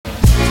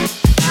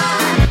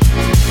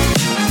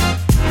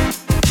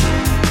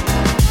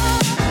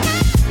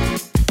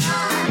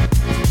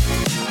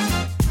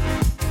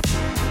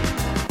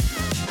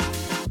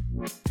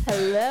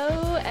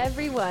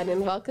everyone,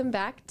 and welcome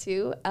back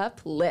to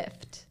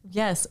Uplift.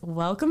 Yes,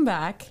 welcome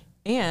back.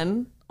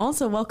 And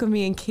also welcome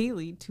me and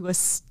Kaylee to a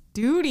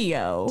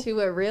studio.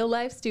 To a real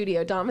life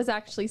studio. Dom is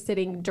actually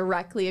sitting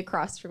directly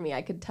across from me.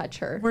 I could touch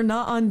her. We're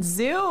not on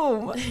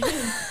Zoom.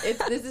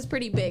 This is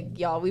pretty big,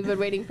 y'all. We've been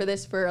waiting for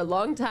this for a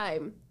long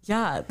time.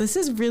 Yeah, this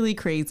is really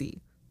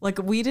crazy. Like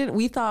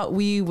we thought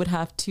we would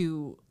have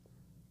to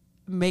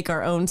make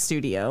our own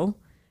studio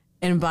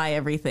and buy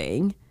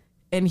everything.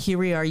 And here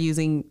we are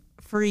using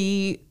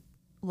free,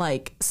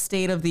 like,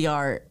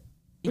 state-of-the-art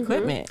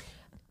equipment.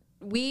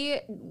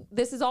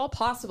 This is all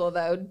possible,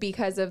 though,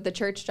 because of the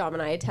church Dom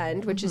and I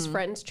attend, which is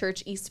Friends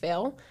Church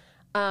Eastvale.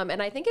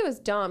 And I think it was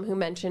Dom who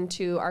mentioned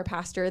to our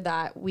pastor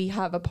that we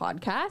have a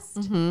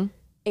podcast.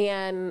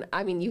 And,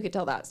 I mean, you could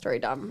tell that story,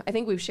 Dom. I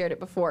think we've shared it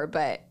before,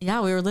 but...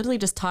 Yeah, we were literally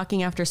just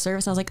talking after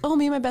service. I was like, oh,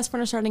 me and my best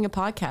friend are starting a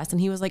podcast. And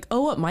he was like,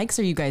 oh, what mics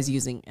are you guys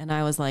using? And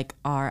I was like,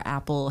 our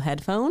Apple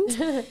headphones.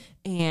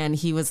 And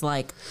he was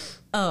like,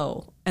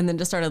 oh, and then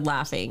just started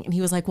laughing. And he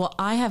was like, well,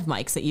 I have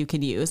mics that you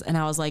can use. And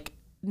I was like,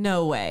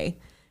 no way.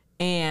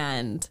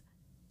 And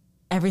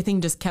everything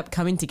just kept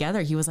coming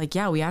together. He was like,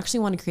 yeah, we actually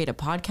want to create a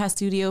podcast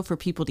studio for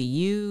people to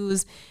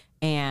use.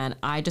 And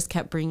I just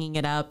kept bringing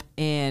it up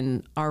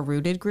in our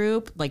Rooted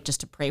group, like just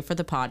to pray for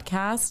the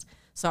podcast.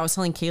 So I was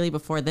telling Kaylee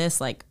before this,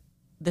 like,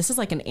 this is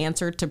like an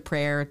answer to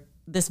prayer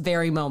this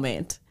very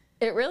moment.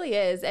 It really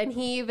is. And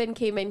he even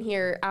came in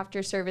here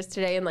after service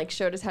today and like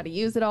showed us how to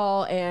use it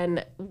all.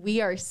 And we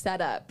are set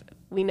up.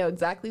 We know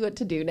exactly what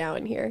to do now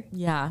in here.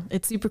 Yeah,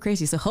 it's super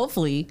crazy. So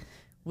hopefully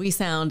we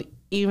sound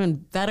even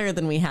better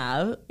than we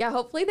have. Yeah,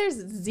 hopefully there's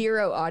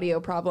zero audio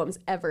problems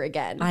ever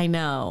again. I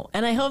know.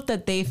 And I hope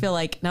that they feel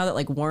like now that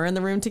like we're in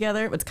the room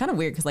together, it's kind of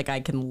weird because like I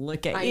can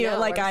look at you.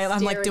 Like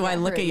I'm like, do I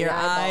look at your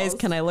eyes?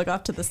 Can I look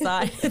off to the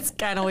side? It's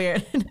kind of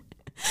weird.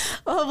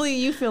 Well, hopefully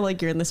you feel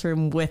like you're in this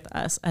room with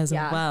us as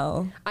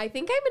well. I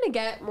think I'm going to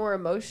get more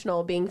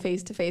emotional being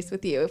face to face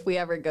with you if we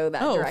ever go that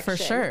direction. Oh, for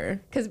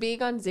sure. Because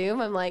being on Zoom,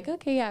 I'm like,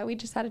 okay, yeah, we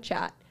just had a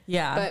chat.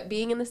 Yeah. But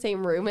being in the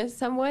same room as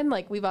someone,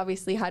 like we've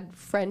obviously had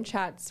friend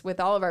chats with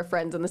all of our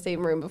friends in the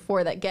same room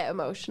before that get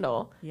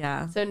emotional.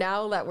 Yeah. So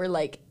now that we're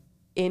like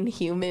in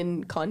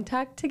human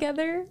contact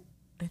together.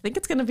 I think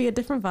it's going to be a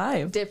different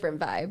vibe.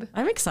 Different vibe.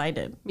 I'm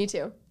excited. Me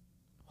too.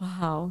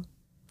 Wow.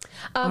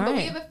 But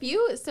we have a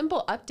few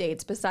simple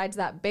updates besides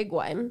that big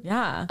one.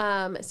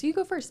 Yeah. So you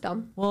go first,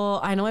 Dom. Well,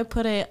 I know I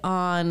put it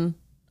on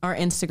our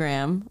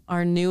Instagram,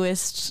 our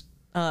newest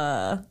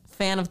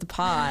fan of the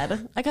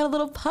pod. I got a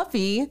little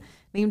puppy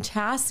named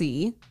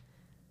Chassie.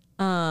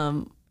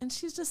 And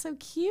she's just so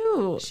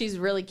cute. She's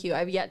really cute.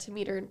 I've yet to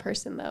meet her in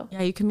person, though.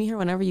 Yeah, you can meet her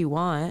whenever you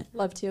want.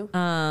 Love to.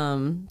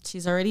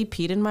 She's already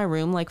peed in my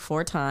room like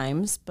 4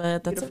 times,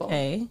 but that's Beautiful.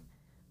 Okay.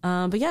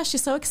 But yeah,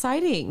 she's so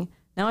exciting.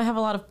 Now I have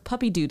a lot of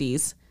puppy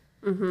duties.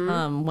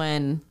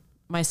 When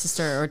my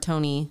sister or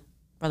Tony,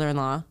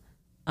 brother-in-law,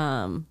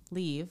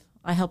 leave,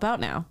 I help out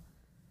now.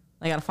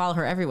 I got to follow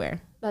her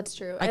everywhere. That's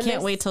true. I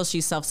can't wait till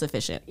she's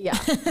self-sufficient. Yeah.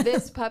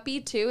 This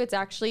puppy, too, it's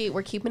actually,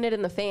 we're keeping it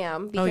in the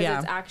fam because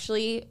it's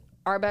actually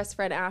our best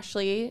friend,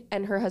 Ashley,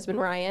 and her husband,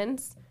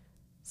 Ryan's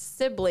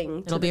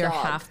sibling to It'll be the her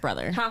dog.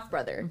 half-brother.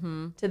 Half-brother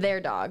to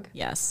their dog.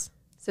 Yes.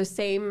 So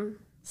same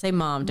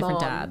mom, different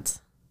dads.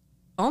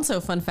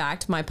 Also, fun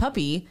fact, my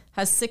puppy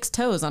has 6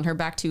 toes on her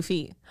back 2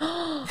 feet.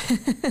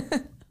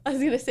 I was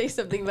going to say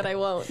something, but I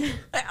won't.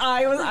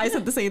 I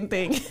said the same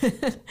thing.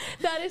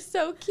 That is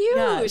so cute.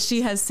 Yeah,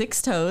 she has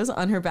 6 toes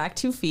on her back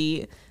 2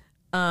 feet. It's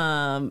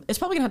probably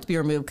going to have to be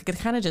removed because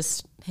it kind of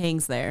just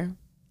hangs there.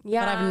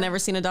 Yeah. But I've never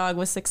seen a dog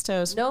with 6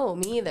 toes. No,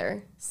 me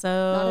either. So,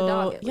 not a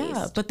dog, at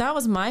least. But that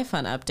was my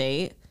fun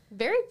update.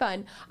 Very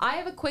fun. I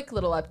have a quick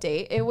little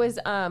update. It was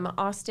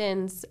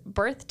Austin's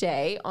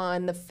birthday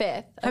on the 5th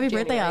of Happy January.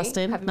 birthday,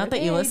 Austin. Happy not birthday,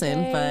 that you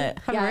listen, AJ. but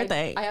happy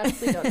birthday. I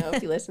honestly don't know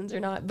if he listens or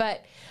not.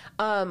 But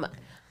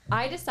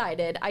I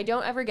decided I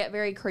don't ever get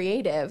very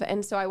creative.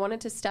 And so I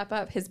wanted to step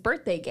up his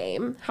birthday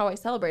game, how I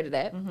celebrated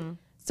it.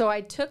 So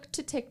I took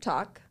to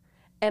TikTok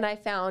and I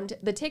found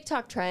the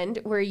TikTok trend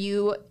where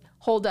you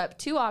hold up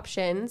 2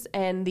 options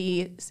and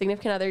the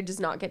significant other does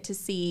not get to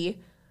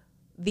see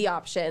the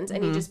options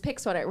and he just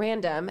picks one at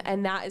random,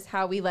 and that is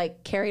how we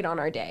like carried on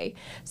our day.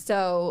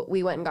 So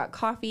we went and got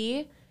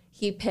coffee.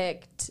 He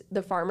picked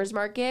the farmer's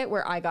market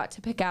where I got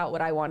to pick out what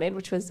I wanted,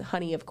 which was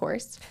honey, of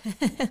course.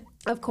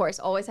 Of course,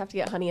 always have to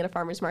get honey at a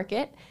farmer's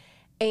market.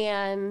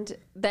 And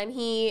then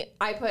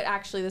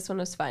actually this one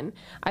was fun.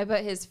 I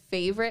put his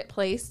favorite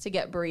place to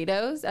get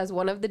burritos as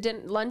one of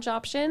the lunch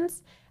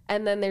options.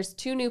 And then there's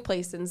 2 new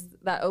places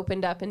that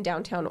opened up in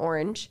downtown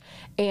Orange.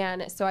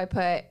 And so I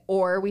put,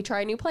 or we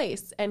try a new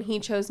place. And he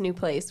chose new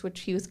place, which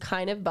he was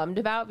kind of bummed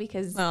about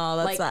because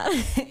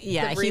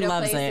yeah, the he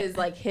loves place it. is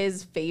like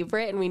his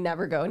favorite and we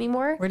never go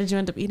anymore. Where did you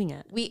end up eating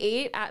it? We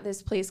ate at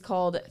this place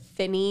called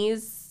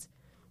Finney's.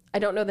 I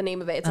don't know the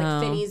name of it. It's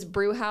like Finney's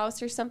Brew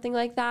House or something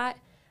like that.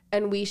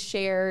 And we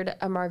shared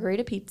a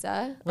margarita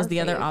pizza. Was the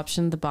other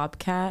option the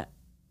Bobcat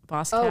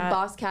Boss Oh, Cat?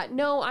 Boss Cat.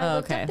 No, I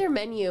looked okay. up their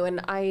menu and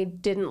I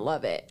didn't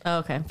love it. Oh,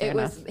 okay, fair It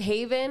enough. was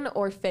Haven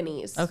or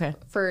Finney's. Okay.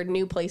 For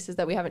new places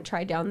that we haven't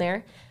tried down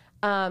there.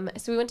 So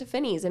we went to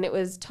Finney's and it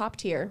was top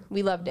tier.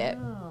 We loved it.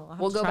 I'll have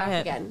We'll to go try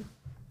back it. again.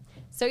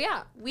 So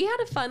yeah, we had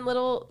a fun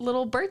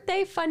little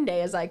birthday fun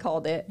day, as I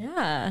called it.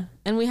 Yeah.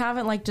 And we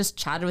haven't like just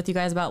chatted with you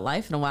guys about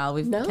life in a while.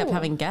 We've No. kept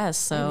having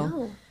guests. So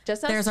No,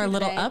 just us there's two our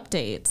little today.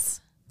 updates.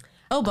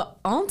 Oh, but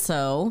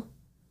also,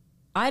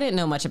 I didn't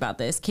know much about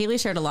this. Kaylee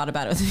shared a lot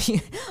about it with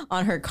me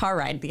on her car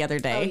ride the other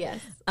day. Oh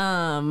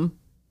yes.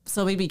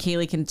 So maybe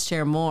Kaylee can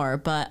share more,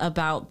 but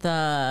about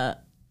the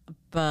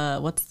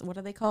what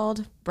are they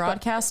called?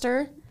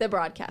 Broadcaster The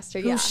broadcaster.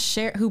 Yeah.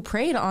 who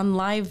prayed on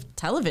live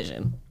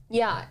television.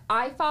 Yeah,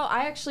 I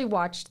actually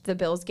watched the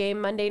Bills game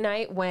Monday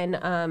night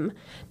when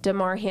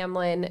Damar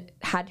Hamlin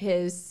had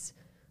his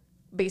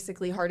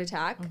basically heart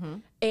attack.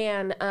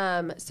 And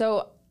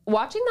so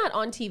watching that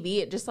on TV,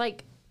 it just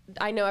like,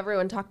 I know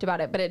everyone talked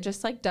about it, but it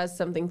just like does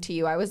something to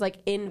you. I was like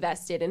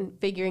invested in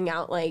figuring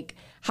out like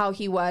how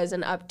he was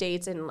and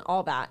updates and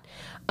all that.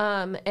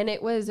 And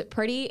it was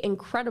pretty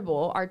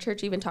incredible. Our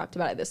church even talked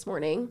about it this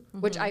morning,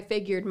 which I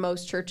figured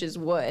most churches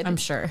would. I'm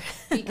sure.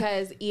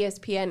 Because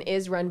ESPN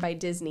is run by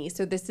Disney.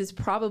 So this is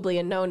probably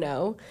a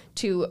no-no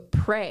to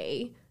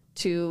pray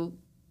to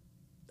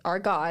our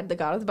God, the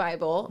God of the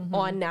Bible,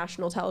 on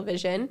national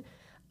television.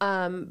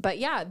 But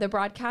yeah, the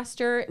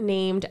broadcaster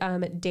named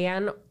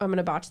Dan, I'm going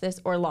to botch this,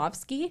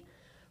 Orlovsky,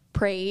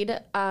 prayed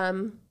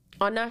on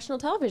national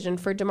television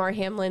for Damar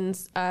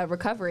Hamlin's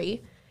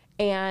recovery.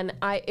 And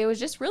it was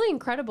just really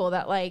incredible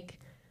that, like,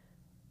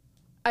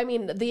 I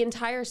mean, the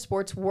entire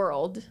sports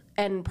world,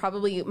 and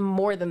probably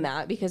more than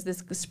that, because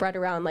this spread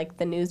around like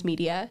the news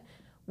media,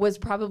 was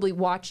probably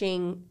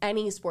watching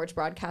any sports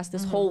broadcast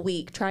this whole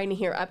week, trying to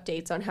hear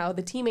updates on how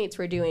the teammates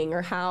were doing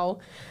or how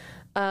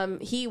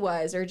he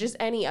was, or just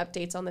any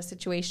updates on the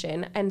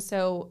situation. And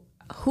so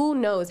who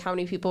knows how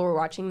many people were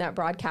watching that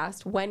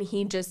broadcast when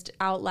he just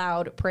out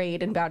loud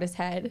prayed and bowed his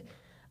head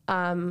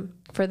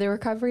for the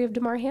recovery of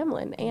Damar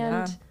Hamlin.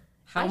 And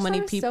How I just many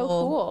thought it was people? so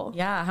cool.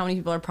 Yeah, how many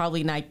people are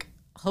probably like,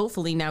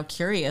 hopefully now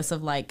curious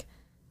of like,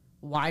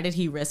 why did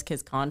he risk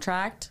his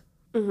contract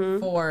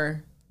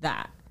for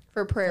that?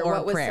 For prayer, For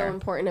what was prayer. so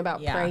important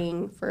about Yeah.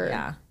 praying for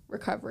Yeah.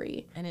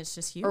 recovery? And it's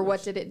just huge. Or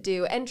what did it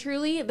do? And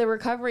truly, the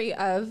recovery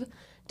of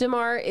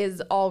Damar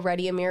is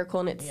already a miracle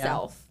in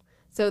itself.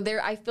 So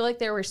I feel like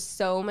there were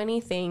so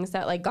many things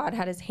that like God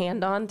had his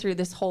hand on through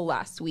this whole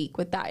last week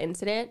with that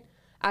incident,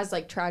 as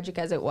like tragic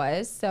as it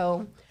was.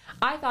 So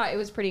I thought it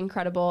was pretty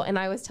incredible. And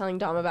I was telling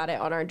Dom about it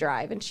on our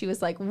drive, and she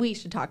was like, we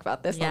should talk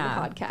about this on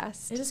the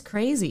podcast. It is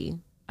crazy.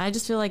 I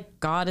just feel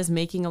like God is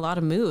making a lot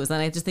of moves. And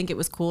I just think it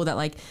was cool that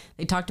like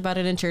they talked about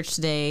it in church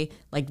today,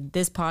 like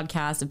this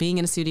podcast, being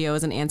in a studio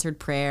is an answered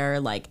prayer.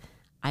 Like,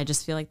 I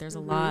just feel like there's a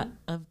lot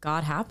of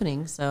God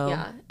happening. So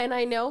Yeah. And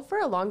I know for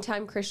a long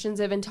time, Christians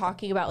have been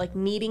talking about like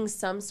needing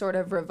some sort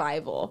of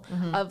revival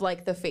of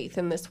like the faith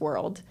in this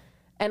world.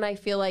 And I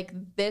feel like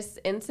this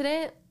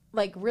incident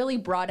like really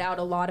brought out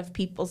a lot of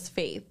people's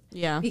faith.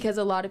 Yeah. Because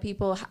a lot of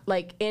people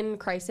like in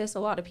crisis, a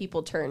lot of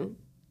people turn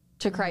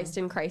to Christ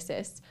in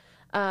crisis.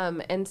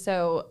 And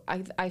so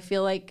I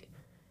feel like,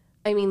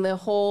 I mean, the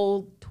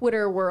whole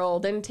Twitter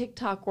world and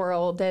TikTok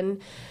world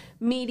and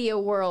media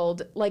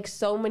world, like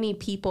so many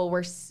people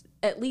were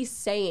at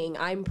least saying,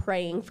 I'm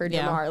praying for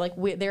Damar. Like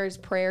there's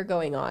prayer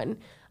going on.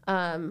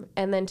 And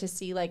then to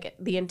see like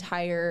the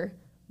entire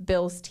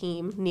Bills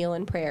team kneel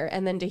in prayer,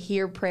 and then to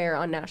hear prayer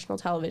on national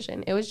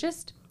television, it was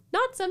just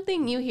not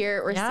something you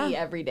hear or see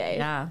every day.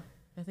 Yeah.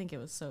 I think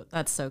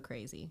that's so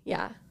crazy.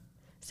 Yeah.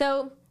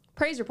 So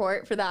praise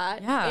report for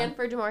that. Yeah. And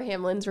for Damar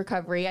Hamlin's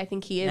recovery. I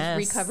think he is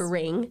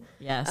recovering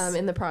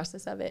in the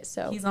process of it.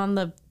 So He's on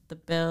the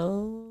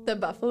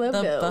Buffalo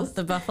Bills.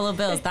 The Buffalo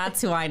Bills.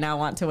 That's who I now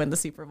want to win the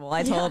Super Bowl.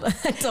 I told my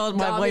Dom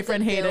is a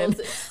boyfriend Hayden,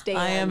 Bills stan.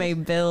 I am a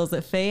Bills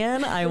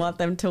fan. I want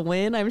them to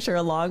win. I'm sure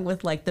along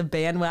with like the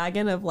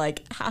bandwagon of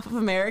like half of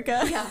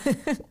America. Yeah.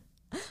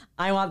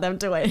 I want them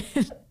to win.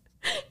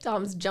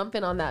 Dom's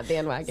jumping on that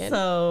bandwagon.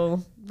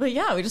 So, but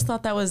yeah, we just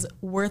thought that was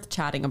worth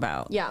chatting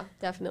about. Yeah,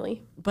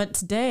 definitely. But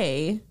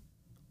today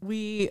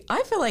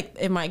I feel like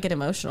it might get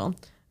emotional.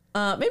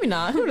 Maybe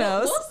not. Who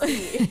knows? We'll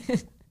see.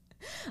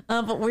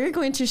 But we're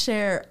going to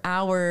share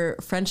our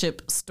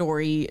friendship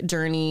story,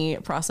 journey,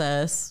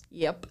 process,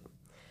 Yep.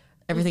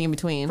 everything in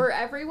between. For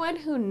everyone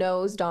who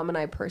knows Dom and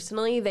I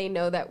personally, they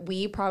know that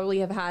we probably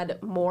have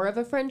had more of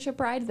a friendship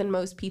ride than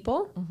most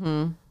people.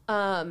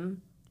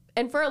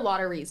 And for a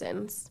lot of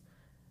reasons.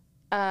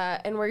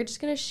 And we're just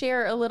going to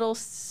share a little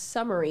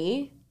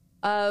summary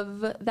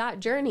of that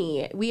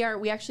journey. We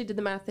actually did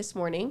the math this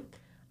morning.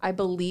 I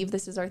believe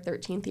this is our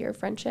 13th year of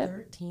friendship.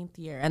 13th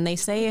year. And they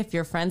say if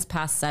your friend's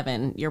past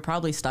 7, you're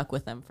probably stuck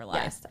with them for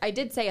life. Yes, I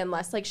did say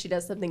unless like she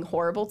does something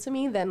horrible to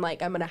me, then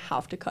like I'm gonna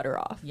have to cut her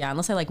off. Yeah,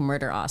 unless I like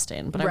murder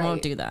Austin, but I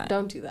won't do that.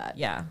 Don't do that.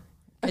 Yeah.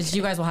 Because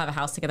you guys will have a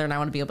house together and I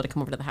want to be able to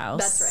come over to the house.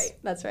 That's right.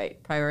 That's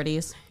right.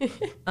 Priorities.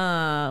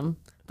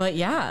 But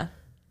yeah.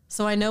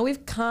 So I know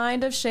we've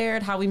kind of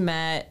shared how we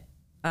met.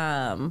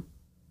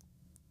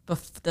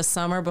 the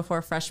summer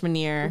before freshman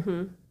year,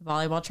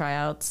 volleyball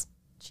tryouts.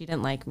 She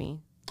didn't like me.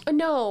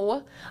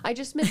 No, I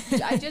just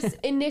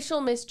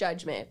initial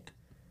misjudgment.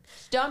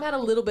 Dom had a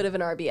little bit of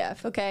an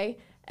RBF, okay?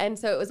 And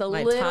so it was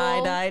My little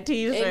tie-dye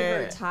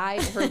t-shirt.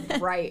 Her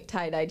bright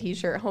tie-dye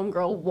t-shirt.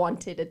 Homegirl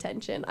wanted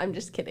attention. I'm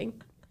just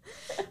kidding.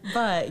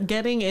 But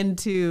getting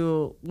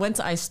into once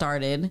I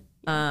started,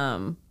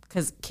 because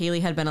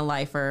Kaylee had been a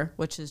lifer,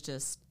 which is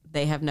just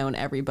they have known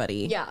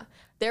everybody. Yeah.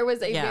 There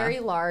was a very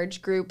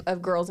large group of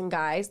girls and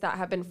guys that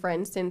have been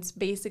friends since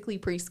basically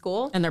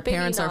preschool. And their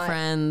parents are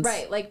friends.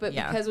 Right.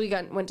 Because we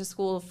went to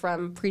school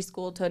from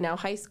preschool to now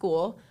high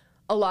school,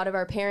 a lot of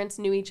our parents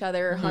knew each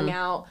other, hung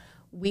out.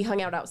 We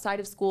hung out outside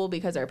of school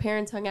because our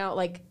parents hung out.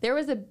 Like there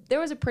was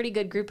a pretty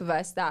good group of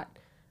us that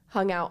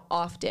hung out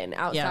often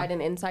outside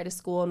and inside of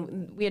school.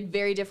 And we had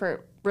very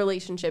different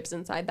relationships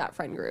inside that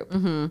friend group.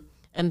 Mm-hmm.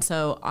 And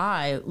so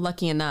I,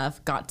 lucky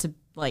enough, got to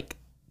like...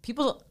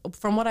 People,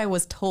 from what I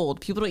was told,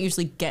 people don't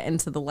usually get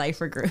into the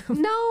lifer group.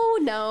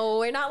 No,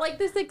 we're not like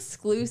this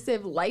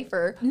exclusive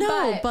lifer.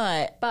 No,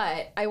 but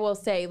I will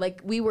say,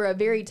 like, we were a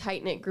very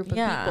tight-knit group of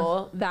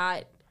people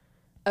that,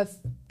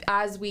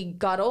 as we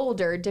got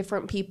older,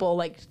 different people,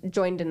 like,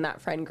 joined in that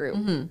friend group.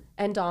 Mm-hmm.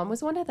 And Dom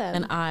was one of them.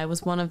 And I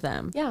was one of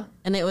them. Yeah.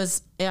 And it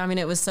was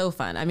so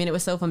fun. It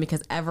was so fun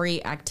because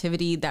every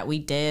activity that we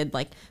did,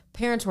 like,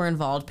 parents were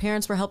involved.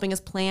 Parents were helping us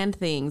plan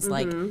things.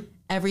 Like,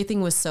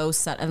 everything was so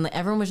set, and like,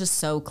 everyone was just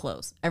so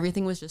close.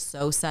 Everything was just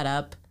so set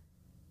up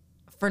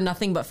for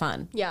nothing but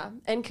fun. Yeah,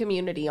 and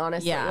community,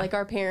 honestly. Yeah. Like,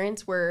 our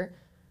parents were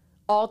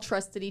all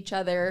trusted each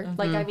other. Mm-hmm.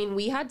 Like,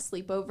 we had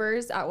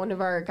sleepovers at one of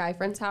our guy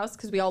friends' house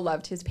because we all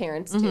loved his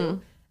parents, too,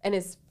 and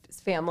his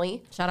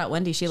family. Shout out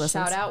Wendy, she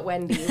listens. Shout out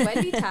Wendy.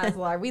 Wendy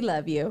Taslar, we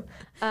love you.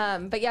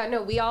 But yeah,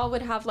 no, we all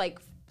would have, like,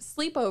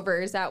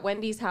 sleepovers at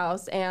Wendy's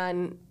house,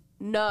 and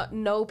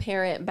no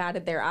parent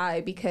batted their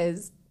eye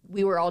because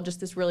we were all just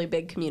this really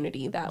big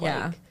community that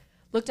like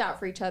looked out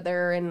for each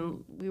other,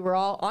 and we were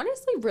all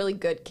honestly really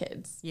good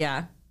kids.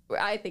 Yeah,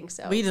 I think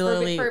so. We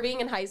literally for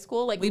being in high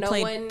school, like we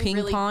played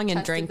ping pong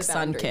and drank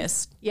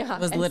Sunkist. Yeah, it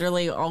was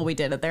literally all we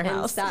did at their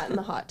house. Sat in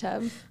the hot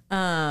tub.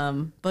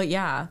 But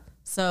yeah,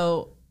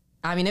 so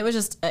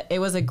it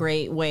was a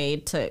great way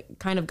to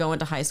kind of go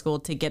into high school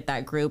to get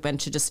that group and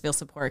to just feel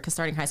support because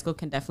starting high school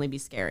can definitely be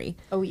scary.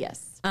 Oh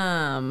yes.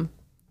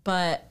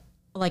 But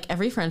like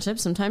every friendship,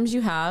 sometimes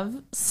you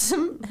have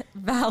some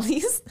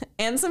valleys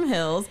and some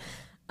hills.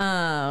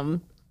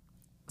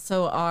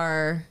 So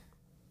our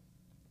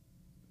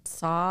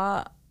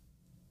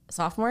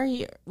sophomore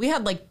year, we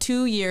had like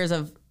 2 years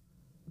of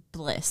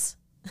bliss.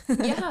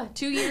 Yeah,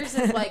 2 years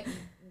of like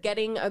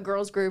getting a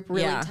girls group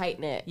really tight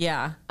knit.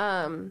 Yeah.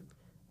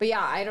 But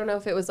yeah, I don't know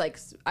if it was like,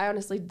 I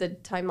honestly, the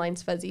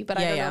timeline's fuzzy, but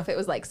I don't know if it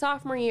was like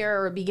sophomore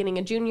year or beginning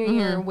of junior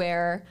year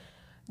where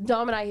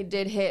Dom and I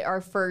did hit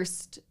our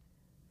first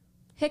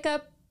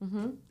hiccup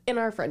in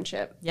our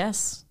friendship.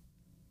 Yes.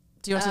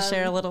 Do you want to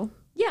share a little?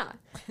 Yeah.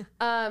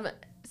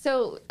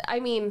 So,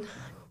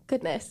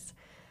 goodness.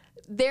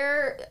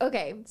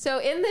 So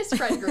in this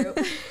friend group,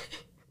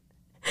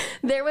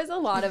 there was a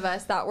lot of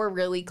us that were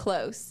really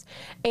close.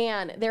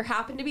 And there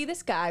happened to be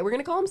this guy. We're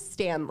going to call him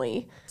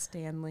Stanley.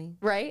 Stanley.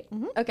 Right?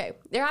 Mm-hmm. Okay.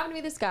 There happened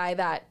to be this guy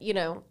that,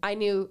 I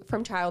knew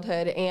from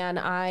childhood. And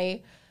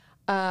I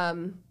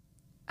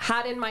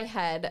had in my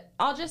head,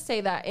 I'll just say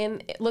that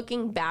in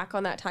looking back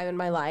on that time in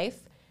my life,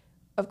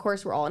 of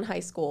course, we're all in high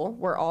school.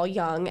 We're all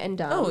young and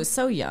dumb. Oh,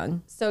 so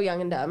young. So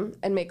young and dumb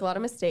and make a lot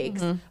of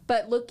mistakes. Mm-hmm.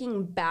 But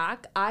looking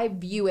back, I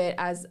view it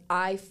as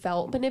I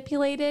felt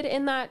manipulated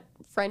in that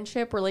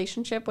friendship,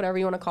 relationship, whatever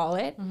you want to call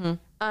it.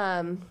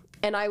 Mm-hmm.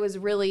 And I was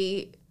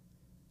really,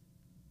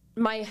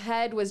 my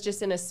head was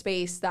just in a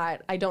space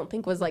that I don't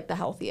think was like the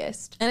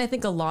healthiest. And I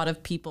think a lot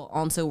of people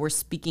also were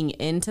speaking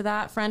into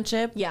that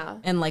friendship. Yeah.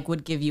 And like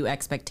would give you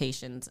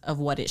expectations of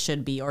what it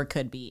should be or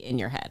could be in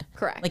your head.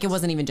 Correct. Like it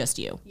wasn't even just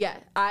you. Yeah.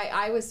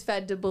 I was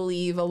fed to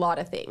believe a lot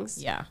of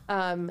things. Yeah.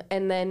 And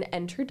then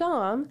enter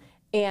Dom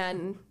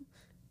and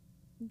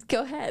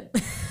go ahead.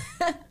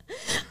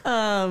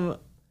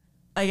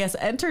 I guess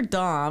enter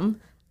Dom.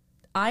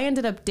 I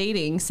ended up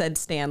dating said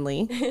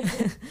Stanley.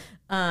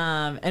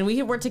 And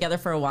we worked together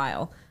for a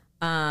while.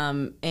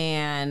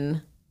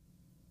 And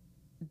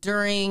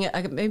during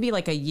maybe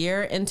like a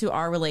year into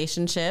our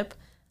relationship,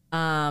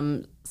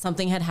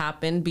 something had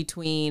happened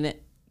between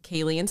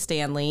Kaylee and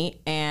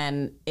Stanley,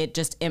 and it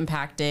just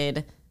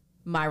impacted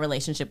my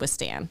relationship with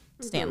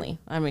Stanley.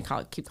 I'm going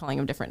to keep calling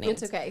him different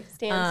names. It's okay.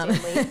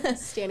 Stanley.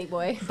 Stanny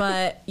boy.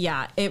 But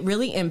yeah, it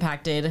really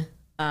impacted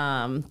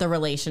the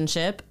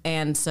relationship.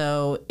 And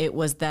so it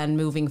was then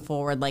moving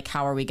forward, like,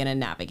 how are we going to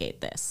navigate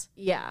this?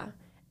 Yeah.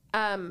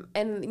 And,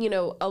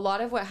 a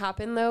lot of what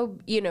happened, though,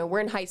 we're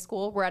in high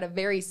school. We're at a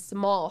very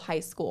small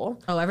high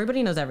school. Oh,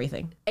 everybody knows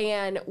everything.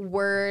 And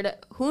word,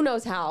 who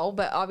knows how,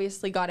 but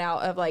obviously got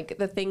out of, like,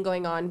 the thing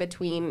going on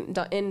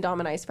in Dom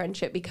and I's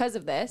friendship because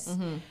of this.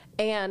 Mm-hmm.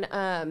 And,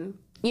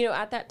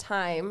 at that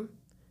time,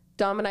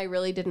 Dom and I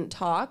really didn't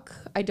talk.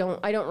 I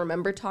don't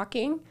remember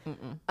talking.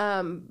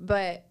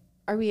 But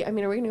are we going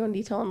to go in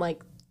detail on,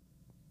 like,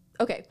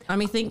 Okay.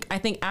 I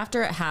think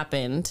after it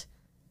happened,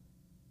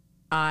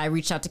 I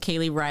reached out to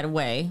Kaylee right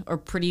away, or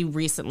pretty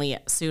recently,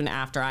 soon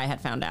after I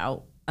had found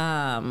out.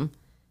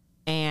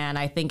 And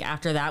I think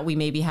after that, we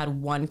maybe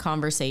had one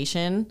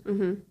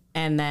conversation,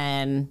 and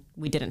then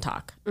we didn't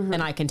talk.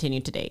 And I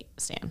continued to date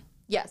Stan.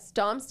 Yes,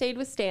 Dom stayed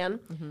with Stan.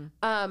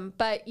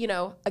 But, you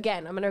know,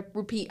 again, I'm going to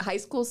repeat, high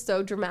school's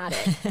so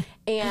dramatic.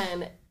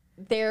 And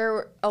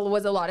there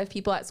was a lot of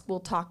people at school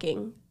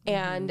talking.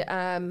 And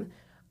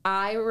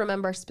I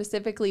remember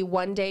specifically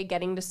one day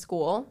getting to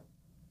school.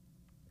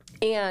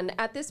 And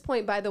at this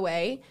point, by the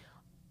way,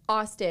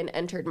 Austin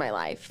entered my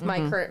life,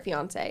 my current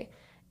fiance.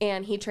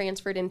 And he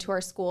transferred into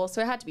our school.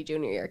 So it had to be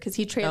junior year because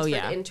he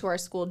transferred into our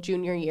school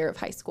junior year of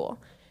high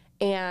school.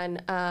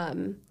 And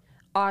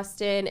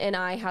Austin and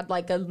I had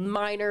like a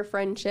minor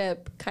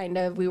friendship, kind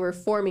of. We were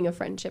forming a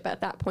friendship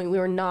at that point. We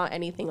were not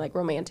anything like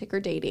romantic or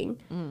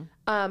dating.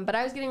 But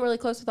I was getting really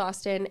close with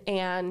Austin,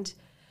 and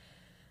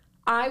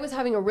I was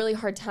having a really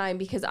hard time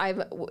because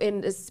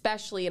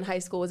especially in high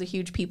school, was a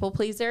huge people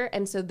pleaser.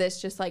 And so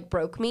this just like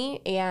broke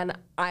me. And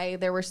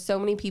there were so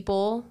many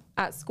people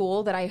at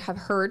school that I have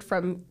heard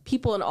from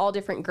people in all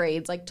different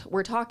grades, like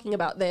we're talking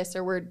about this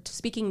or we're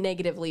speaking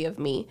negatively of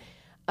me.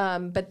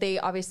 But they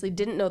obviously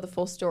didn't know the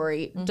full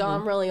story.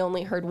 Dom really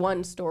only heard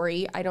one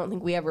story. I don't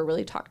think we ever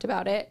really talked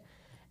about it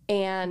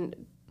and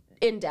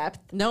in depth.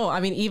 No, I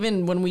mean,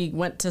 even when we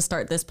went to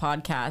start this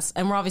podcast,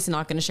 and we're obviously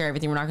not going to share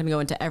everything. We're not going to go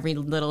into every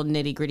little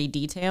nitty gritty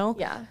detail.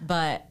 Yeah.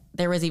 But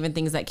there was even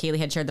things that Kaylee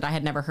had shared that I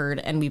had never heard,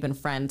 and we've been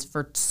friends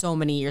for so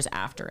many years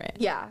after it.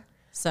 Yeah.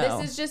 So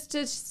this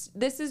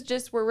is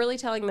just we're really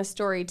telling the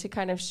story to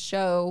kind of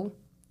show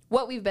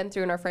what we've been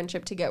through in our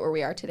friendship to get where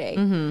we are today.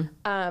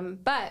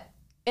 But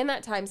in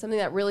that time, something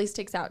that really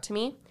sticks out to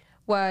me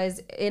was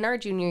in our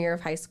junior year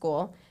of high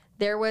school,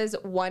 there was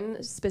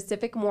one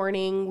specific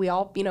morning. We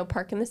all,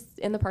 park in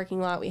the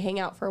parking lot. We hang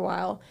out for a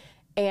while.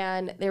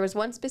 And there was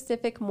one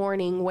specific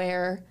morning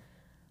where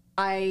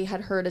I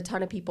had heard a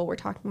ton of people were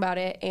talking about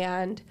it.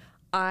 And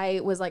I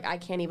was like, I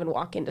can't even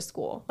walk into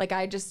school. Like,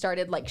 I just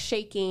started like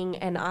shaking,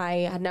 and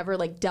I had never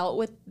like dealt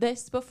with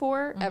this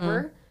before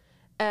ever.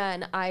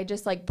 And I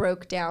just like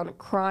broke down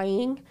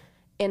crying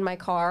in my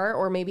car,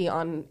 or maybe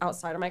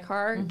outside of my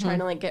car, trying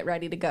to like get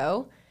ready to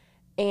go.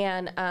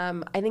 And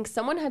I think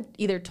someone had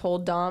either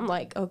told Dom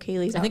like, "Oh,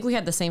 Kaylee's." I think we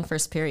had the same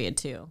first period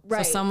too.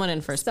 Right. So someone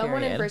in first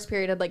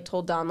period had like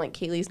told Dom like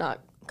Kaylee's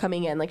not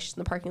coming in, like she's in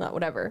the parking lot,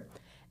 whatever.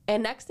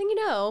 And next thing you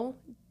know,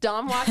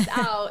 Dom walks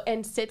out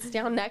and sits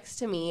down next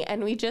to me,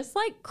 and we just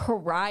like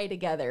cry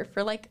together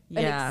for like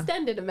an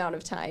extended amount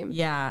of time.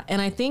 Yeah, and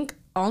I think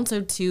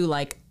also too,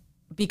 like,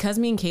 because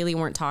me and Kaylee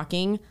weren't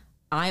talking,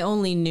 I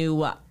only knew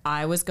what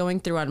I was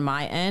going through on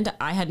my end.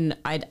 I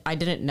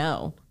didn't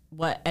know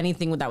what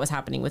anything that was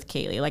happening with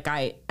Kaylee. Like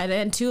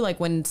and too,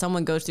 like when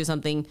someone goes through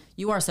something,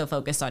 you are so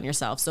focused on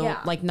yourself. So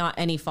like not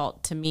any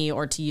fault to me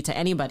or to you, to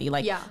anybody.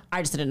 Like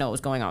I just didn't know what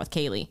was going on with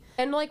Kaylee.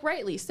 And like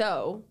rightly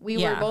so. We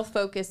were both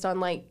focused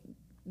on like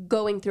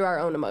going through our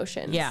own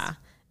emotions. Yeah.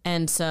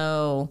 And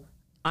so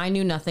I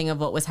knew nothing of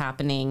what was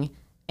happening.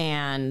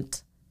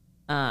 And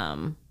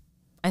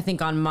I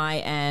think on my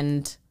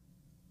end,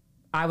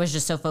 I was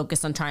just so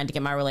focused on trying to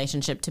get my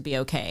relationship to be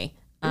okay.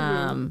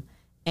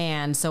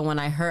 And so when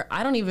I heard,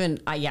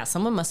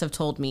 someone must have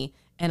told me,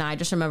 and I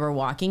just remember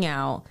walking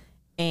out,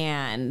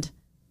 and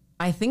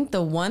I think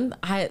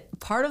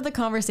part of the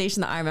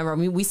conversation that I remember,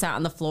 we sat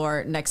on the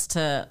floor next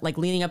to, like,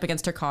 leaning up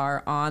against her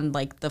car on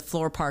like the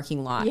floor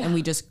parking lot, and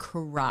we just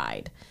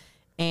cried.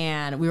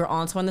 And we were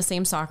also on the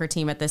same soccer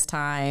team at this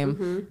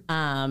time.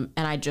 And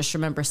I just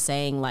remember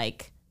saying,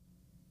 like,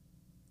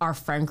 our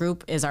friend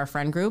group is our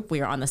friend group. We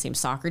are on the same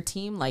soccer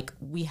team. Like,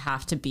 we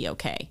have to be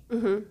okay.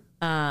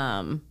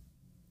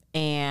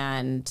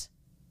 And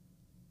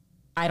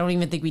I don't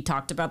even think we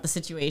talked about the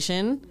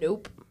situation.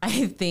 Nope.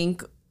 I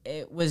think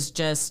it was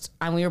just,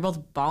 we were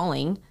both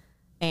bawling.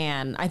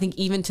 And I think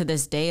even to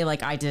this day,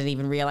 like, I didn't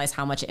even realize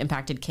how much it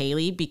impacted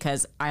Kaylee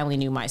because I only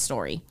knew my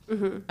story.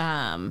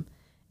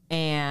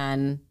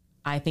 And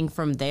I think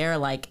from there,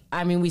 like,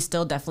 we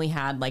still definitely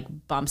had like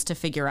bumps to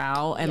figure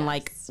out. And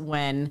like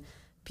when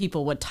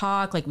people would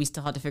talk, like, we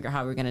still had to figure out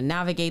how we were going to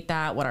navigate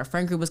that, what our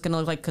friend group was going to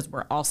look like, because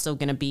we're all still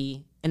going to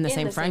be in the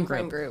same friend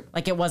group.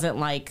 Like, it wasn't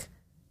like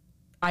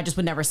I just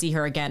would never see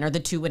her again, or the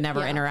two would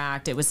never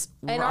interact. It was,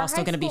 we're all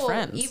still going to be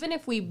friends. Even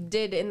if we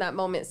did in that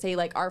moment say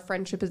like our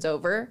friendship is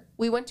over,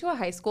 we went to a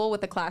high school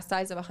with a class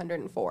size of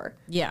 104.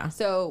 Yeah.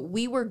 So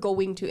we were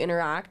going to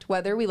interact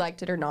whether we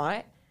liked it or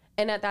not.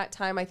 And at that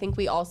time, I think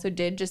we also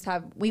did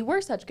we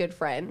were such good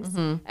friends,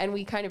 and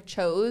we kind of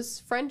chose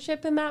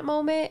friendship in that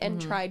moment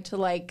and tried to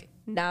like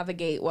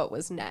navigate what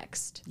was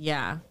next.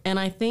 Yeah. And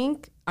I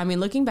think,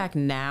 looking back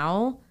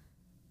now,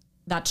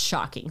 that's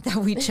shocking that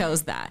we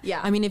chose that.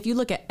 Yeah. If you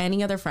look at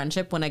any other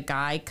friendship, when a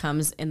guy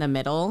comes in the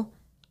middle,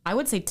 I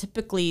would say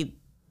typically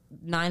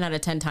 9 out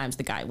of 10 times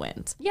the guy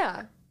wins.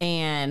 Yeah.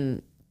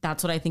 And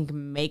that's what I think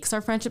makes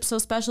our friendship so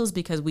special, is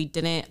because we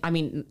didn't, I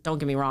mean, don't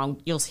get me wrong,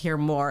 you'll hear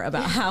more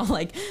about how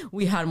like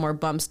we had more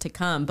bumps to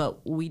come,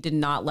 but we did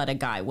not let a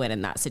guy win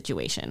in that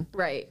situation.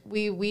 Right.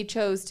 We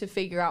chose to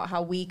figure out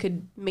how we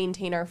could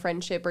maintain our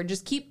friendship or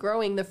just keep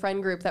growing the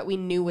friend group that we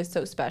knew was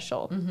so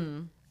special.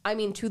 Mm-hmm. I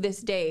mean, to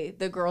this day,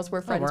 the girls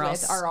we're friends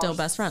with are still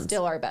best friends.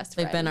 Still our best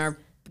friends. They've been our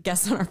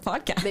guests on our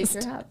podcast. They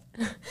sure have.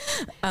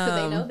 So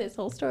they know this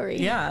whole story.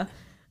 Yeah.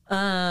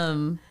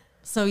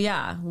 So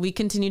yeah, we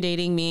continue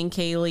dating. Me and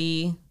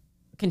Kaylee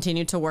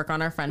continued to work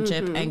on our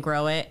friendship and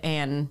grow it,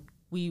 and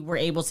we were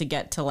able to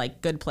get to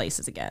like good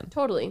places again.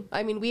 Totally.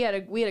 I mean, we had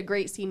a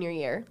great senior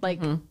year.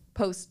 Like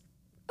post.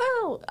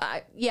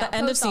 The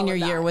end of senior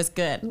year was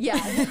good.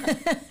 Yeah.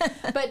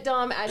 But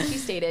Dom, as she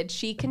stated,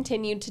 she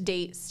continued to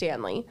date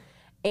Stanley,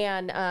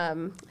 and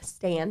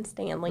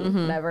Stanley,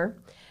 whatever.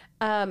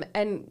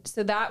 And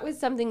so that was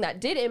something that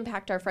did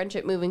impact our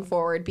friendship moving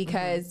forward,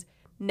 because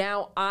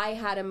now I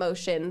had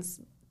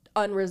emotions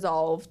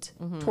unresolved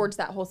towards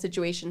that whole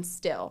situation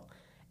still.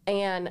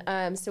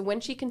 And so when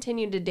she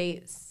continued to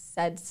date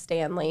said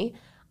Stanley,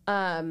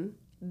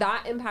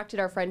 that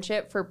impacted our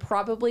friendship for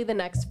probably the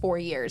next 4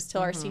 years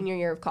till our senior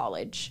year of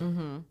college.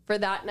 For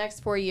that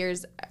next 4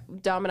 years,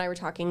 Dom and I were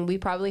talking, we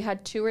probably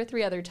had 2 or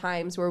 3 other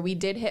times where we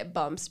did hit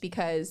bumps,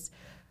 because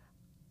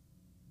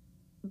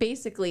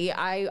basically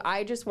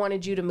I just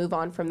wanted you to move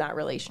on from that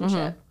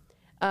relationship.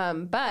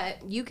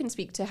 But you can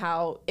speak to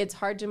how it's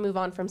hard to move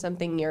on from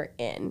something you're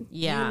in.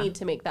 Yeah. You need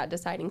to make that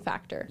deciding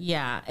factor.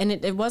 Yeah. And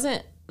it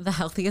wasn't the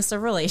healthiest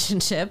of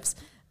relationships.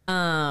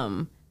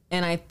 And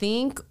I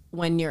think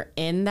when you're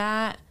in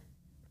that,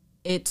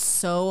 it's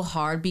so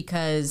hard,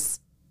 because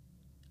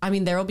I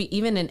mean, there will be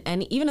even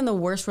in the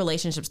worst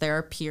relationships, there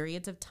are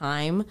periods of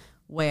time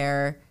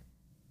where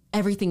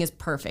everything is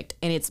perfect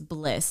and it's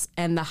bliss,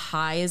 and the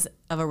highs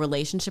of a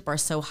relationship are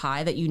so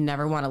high that you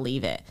never want to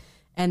leave it.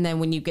 And then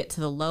when you get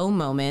to the low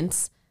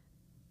moments,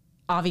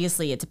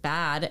 obviously it's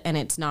bad and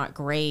it's not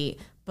great,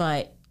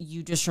 but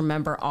you just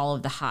remember all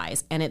of the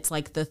highs. And it's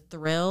like the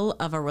thrill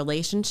of a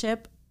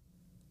relationship,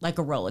 like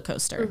a roller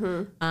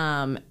coaster.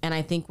 And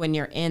I think when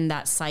you're in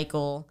that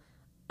cycle,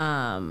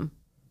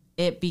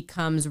 it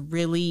becomes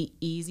really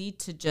easy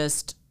to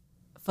just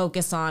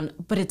focus on,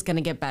 but it's going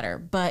to get better.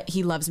 But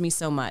he loves me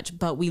so much,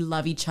 but we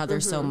love each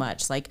other so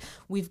much. Like,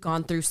 we've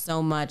gone through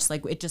so much,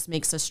 like it just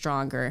makes us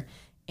stronger.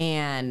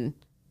 And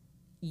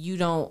you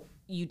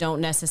don't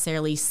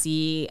necessarily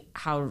see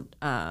how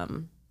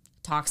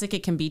toxic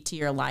it can be to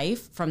your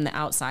life from the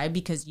outside,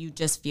 because you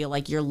just feel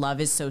like your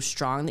love is so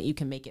strong that you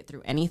can make it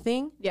through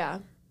anything. Yeah.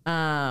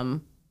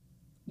 But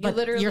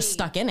you're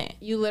stuck in it.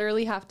 You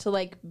literally have to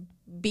like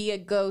be a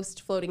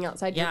ghost floating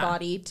outside your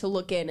body to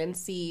look in and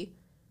see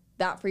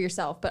that for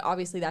yourself. But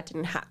obviously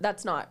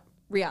that's not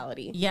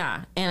reality.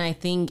 Yeah. And I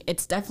think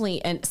it's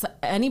definitely, and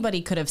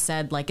anybody could have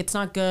said like, it's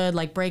not good,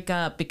 like break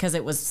up, because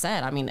it was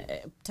said, I mean,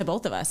 to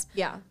both of us.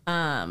 Yeah.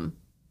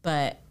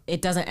 But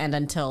it doesn't end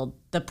until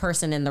the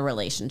person in the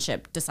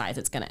relationship decides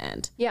it's going to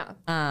end. Yeah.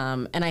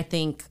 And I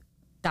think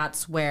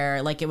that's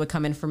where like it would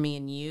come in for me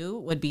and you,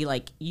 would be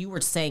like, you were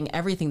saying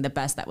everything the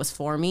best that was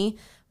for me.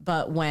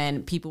 But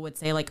when people would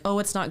say like, oh,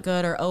 it's not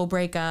good, or, oh,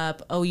 break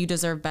up, oh, you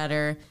deserve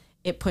better,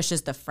 it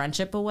pushes the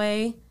friendship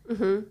away,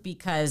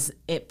 because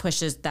it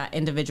pushes that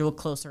individual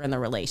closer in the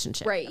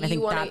relationship. Right. And I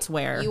think that's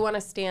where you want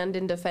to stand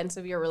in defense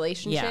of your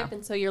relationship. Yeah.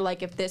 And so you're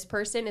like, if this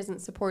person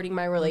isn't supporting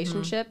my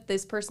relationship,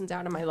 this person's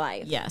out of my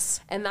life. Yes.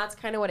 And that's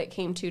kind of what it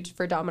came to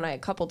for Dom and I a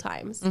couple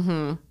times.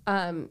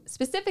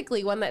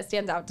 Specifically, one that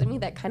stands out to me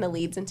that kind of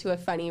leads into a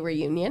funny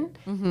reunion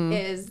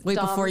is Wait,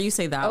 before you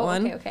say that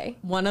one, okay.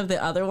 One of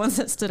the other ones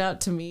that stood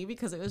out to me,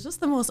 because it was just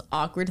the most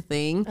awkward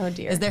thing,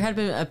 is there had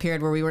been a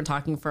period where we were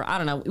talking for, I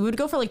don't know, we would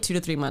go for like 2 to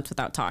 3 months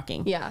without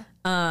talking. Yeah.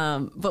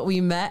 But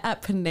we met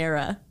at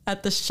Panera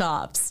at the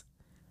shops.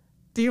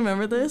 Do you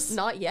remember this?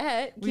 Not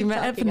yet. We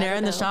met at Panera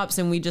in the shops,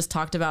 and we just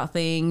talked about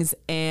things,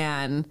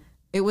 and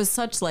it was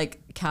such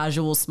like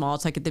casual small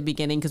talk at the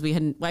beginning, because we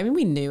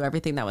knew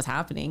everything that was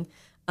happening.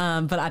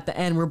 But at the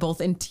end, we're both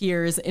in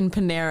tears in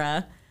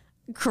Panera,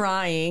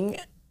 crying,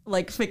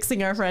 like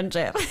fixing our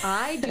friendship.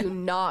 I do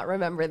not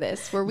remember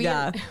this. Were we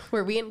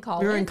in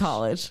college? We were in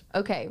college.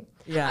 Okay.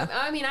 Yeah.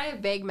 I mean, I have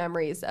vague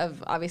memories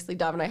of obviously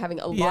Dom and I having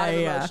a lot of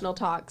emotional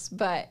talks,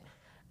 but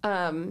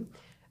so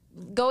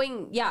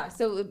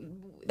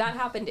that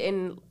happened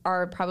in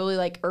our probably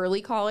like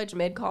early college,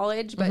 mid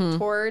college, but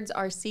towards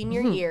our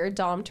senior year,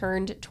 Dom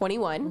turned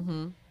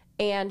 21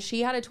 and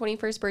she had a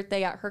 21st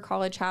birthday at her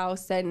college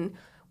house, and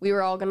we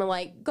were all going to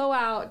like go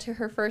out to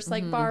her first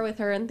like bar with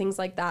her and things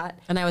like that.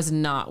 And I was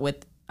not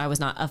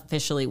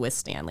officially with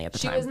Stanley at the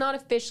time. She was not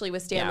officially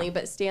with Stanley,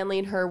 but Stanley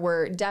and her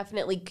were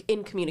definitely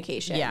in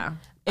communication. Yeah.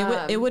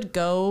 It would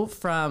go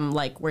from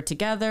like, we're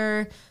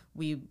together,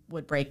 we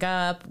would break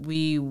up,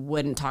 we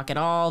wouldn't talk at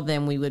all,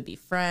 then we would be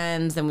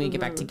friends, then we would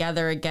get back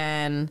together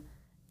again.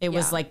 It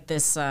was like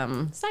this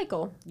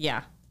cycle.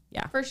 Yeah.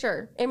 Yeah. For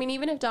sure. I mean,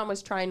 even if Dom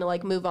was trying to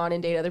like move on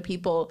and date other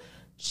people,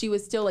 she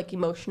was still like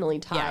emotionally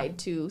tied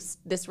to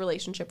this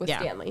relationship with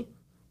Stanley.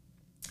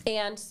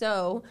 And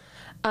so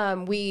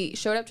we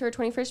showed up to her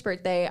 21st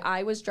birthday.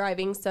 I was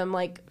driving some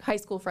like high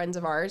school friends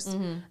of ours.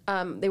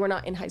 They were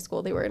not in high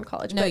school. They were in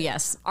college. No,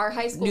 yes. Our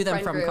high school Knew them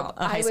friend from group,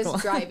 high I school.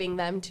 was driving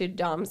them to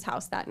Dom's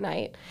house that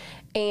night.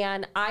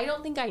 And I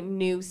don't think I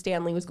knew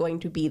Stanley was going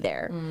to be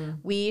there.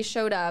 We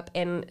showed up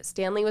and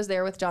Stanley was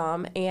there with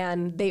Dom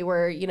and they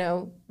were, you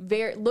know,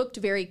 looked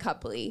very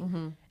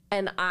coupley.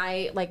 And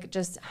I like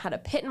just had a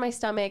pit in my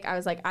stomach. I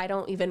was like, I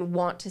don't even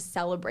want to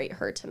celebrate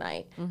her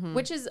tonight,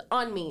 which is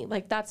on me.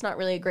 Like, that's not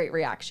really a great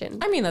reaction.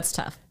 I mean, that's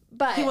tough.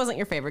 But he wasn't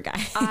your favorite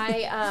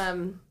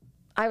guy.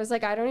 I was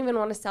like, I don't even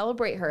want to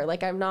celebrate her.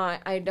 Like,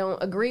 I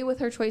don't agree with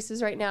her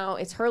choices right now.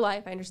 It's her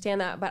life. I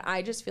understand that. But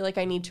I just feel like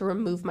I need to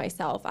remove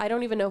myself. I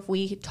don't even know if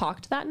we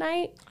talked that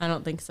night. I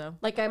don't think so.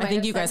 Like, I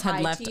think you guys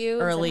had left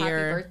earlier.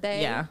 Happy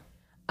birthday.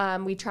 Yeah.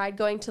 We tried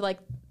going to like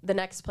the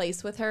next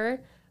place with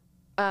her.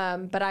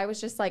 But I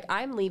was just like,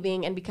 I'm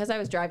leaving. And because I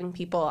was driving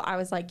people, I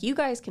was like, you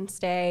guys can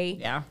stay.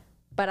 Yeah.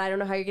 But I don't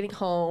know how you're getting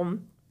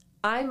home.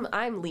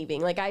 I'm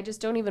leaving. Like, I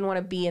just don't even want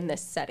to be in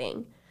this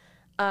setting.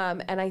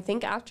 And I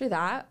think after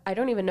that, I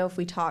don't even know if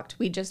we talked.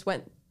 We just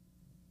went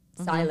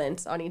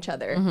silent on each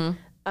other.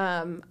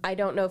 I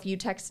don't know if you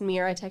texted me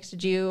or I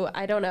texted you.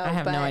 I don't know. I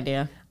have no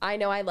idea. I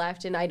know I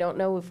left and I don't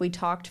know if we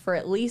talked for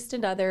at least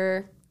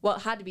another, well,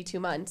 it had to be 2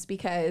 months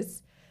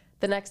because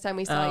the next time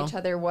we saw each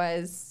other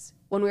was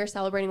when we were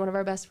celebrating one of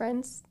our best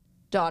friends'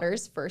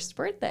 daughter's first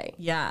birthday.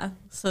 Yeah.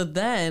 So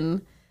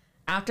then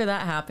after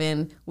that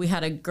happened, we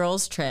had a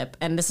girls' trip.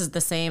 And this is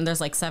the same.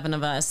 There's like 7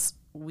 of us.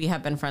 We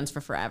have been friends for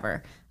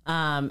forever.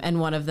 And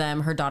one of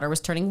them, her daughter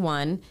was turning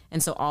 1.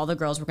 And so all the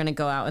girls were going to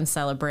go out and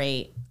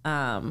celebrate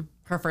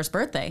her first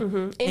birthday.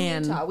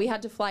 In Utah. We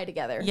had to fly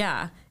together.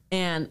 Yeah.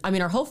 And I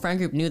mean, our whole friend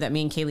group knew that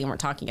me and Kaylee weren't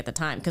talking at the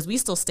time because we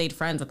still stayed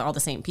friends with all the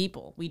same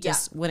people. We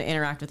just wouldn't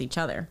interact with each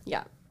other.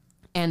 Yeah.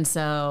 And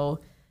so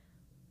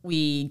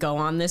we go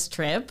on this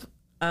trip.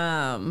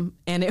 And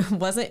it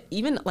wasn't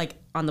even like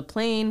on the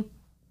plane,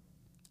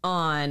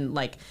 on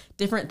like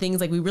different things.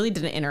 Like we really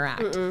didn't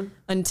interact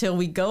until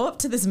we go up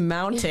to this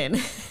mountain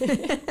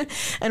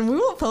and we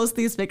will post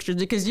these pictures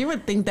because you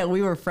would think that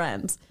we were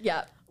friends.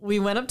 Yeah. We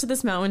went up to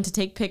this mountain to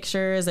take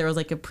pictures. There was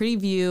like a pretty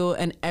view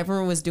and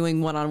everyone was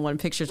doing one-on-one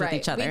pictures with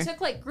each other. We took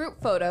like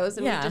group photos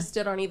and we just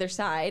stood on either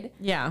side.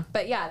 Yeah.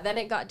 But yeah, then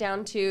it got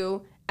down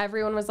to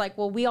everyone was like,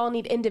 well, we all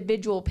need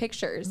individual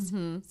pictures.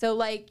 So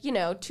like, you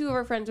know, 2 of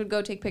our friends would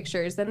go take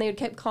pictures. Then they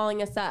kept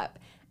calling us up.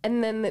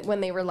 And then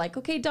when they were like,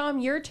 okay, Dom,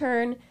 your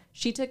turn,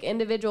 she took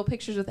individual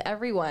pictures with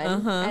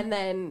everyone. And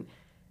then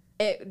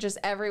it just,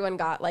 everyone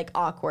got like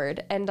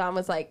awkward. And Dom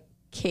was like,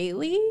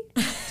 Kaylee,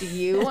 do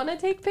you want to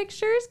take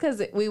pictures?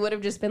 Because we would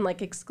have just been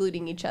like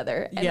excluding each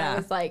other. And I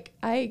was like,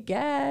 I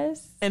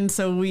guess. And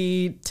so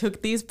we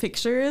took these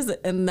pictures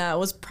and that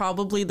was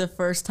probably the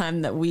first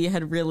time that we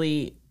had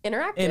really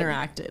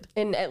interacted.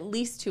 In at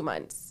least 2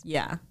 months.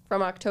 Yeah.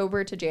 From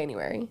October to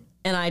January.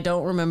 And I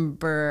don't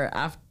remember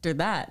after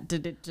that.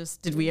 Did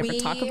we ever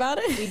talk about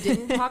it? We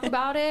didn't talk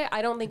about it.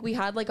 I don't think we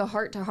had like a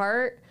heart to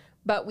heart,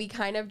 but we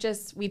kind of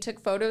we took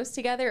photos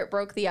together. It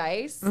broke the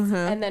ice.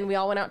 And then we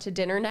all went out to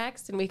dinner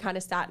next and we kind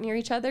of sat near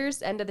each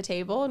other's end of the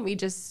table and we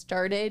just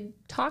started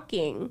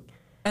talking.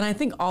 And I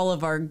think all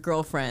of our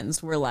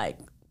girlfriends were like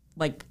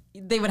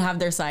they would have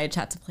their side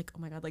chats of like,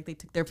 oh my God, like they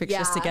took their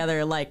pictures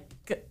together.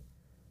 Like,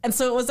 and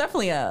so it was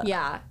definitely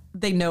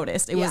they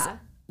noticed. It was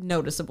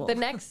noticeable. The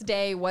next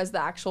day was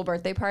the actual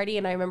birthday party,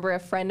 and I remember a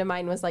friend of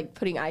mine was like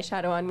putting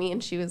eyeshadow on me,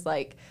 and she was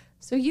like,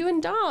 so you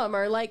and Dom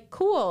are like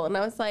cool. And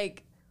I was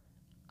like,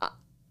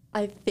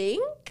 I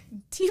think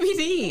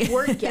TBD.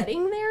 We're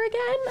getting there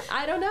again.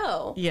 I don't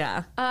know.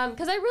 Yeah.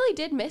 Because I really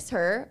did miss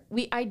her.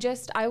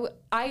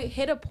 I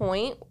hit a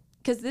point,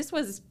 because this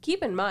was,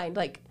 keep in mind,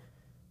 like,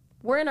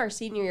 we're in our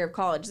senior year of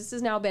college. This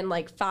has now been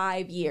like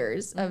 5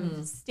 years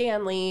of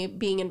Stanley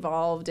being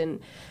involved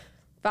and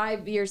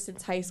 5 years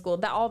since high school,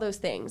 all those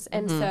things.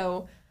 And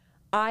so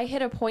I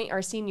hit a point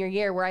our senior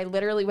year where I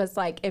literally was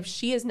like, if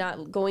she is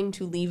not going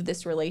to leave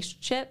this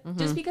relationship,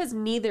 just because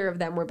neither of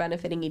them were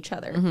benefiting each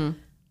other,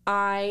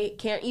 I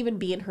can't even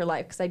be in her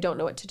life because I don't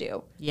know what to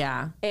do.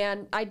 Yeah.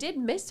 And I did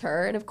miss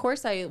her. And of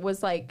course I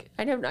was like,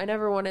 I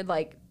never wanted,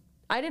 like,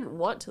 I didn't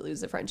want to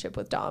lose a friendship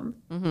with Dom.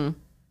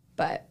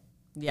 But.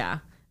 Yeah.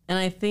 And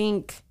I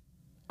think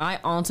I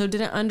also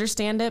didn't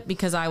understand it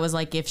because I was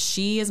like, if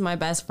she is my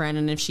best friend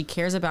and if she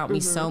cares about me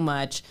so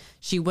much,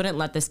 she wouldn't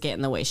let this get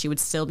in the way. She would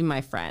still be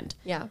my friend.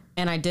 Yeah.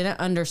 And I didn't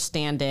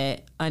understand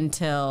it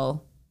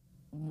until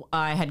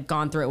I had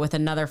gone through it with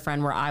another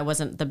friend where I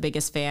wasn't the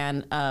biggest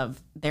fan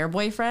of their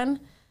boyfriend.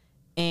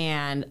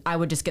 And I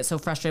would just get so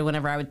frustrated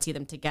whenever I would see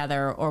them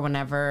together or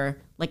whenever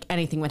like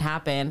anything would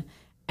happen.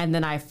 And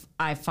then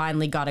I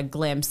finally got a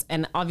glimpse.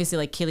 And obviously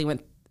like Kaylee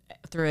went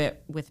through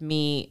it with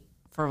me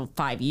for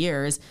 5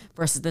 years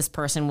versus this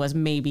person was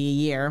maybe a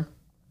year.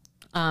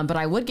 But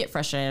I would get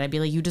frustrated. I'd be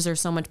like, you deserve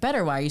so much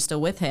better. Why are you still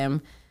with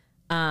him?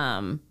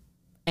 And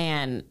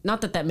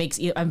not that makes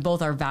and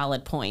both are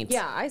valid points.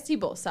 Yeah, I see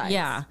both sides.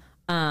 Yeah.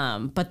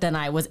 But then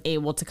I was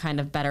able to kind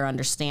of better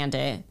understand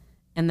it.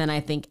 And then I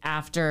think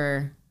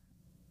after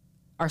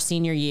our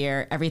senior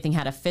year, everything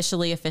had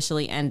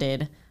officially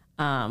ended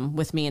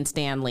with me and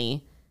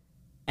Stanley.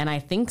 And I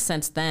think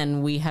since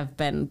then we have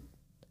been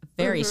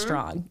very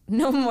strong.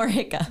 No more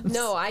hiccups.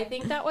 No, I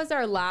think that was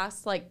our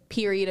last like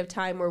period of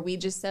time where we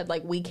just said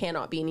like we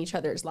cannot be in each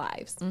other's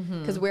lives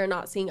because we're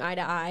not seeing eye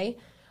to eye.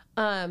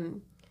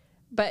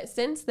 But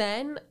since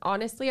then,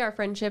 honestly, our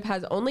friendship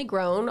has only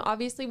grown.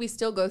 Obviously, we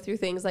still go through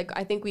things. Like,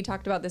 I think we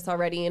talked about this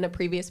already in a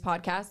previous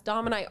podcast.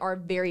 Dom and I are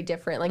very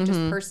different, like just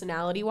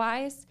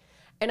personality-wise.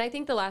 And I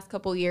think the last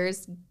couple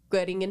years,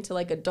 getting into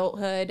like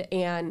adulthood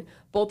and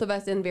both of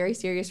us in very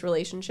serious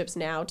relationships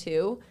now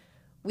too,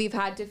 we've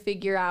had to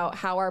figure out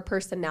how our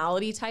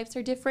personality types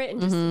are different.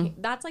 And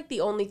just that's like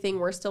the only thing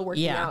we're still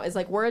working out is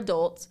like we're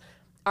adults.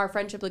 Our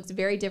friendship looks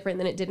very different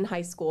than it did in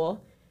high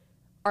school.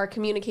 Our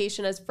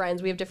communication as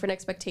friends, we have different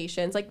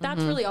expectations. Like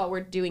that's really all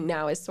we're doing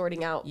now is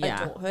sorting out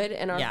adulthood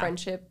and our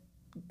friendship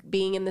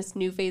being in this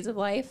new phase of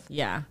life.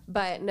 Yeah.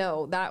 But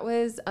no, that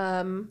was,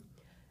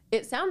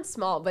 it sounds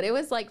small, but it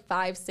was like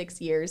 5-6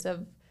 years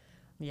of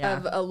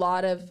a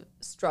lot of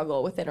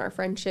struggle within our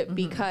friendship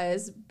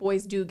because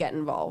boys do get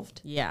involved.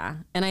 Yeah.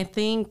 And I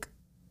think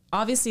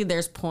obviously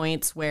there's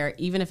points where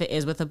even if it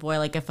is with a boy,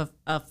 like if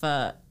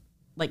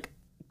like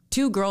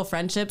two girl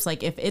friendships,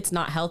 like if it's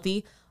not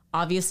healthy,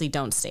 obviously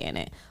don't stay in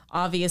it.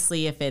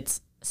 Obviously, if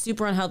it's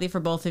super unhealthy for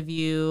both of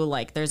you,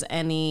 like there's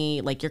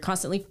any, like you're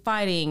constantly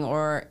fighting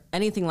or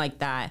anything like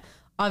that,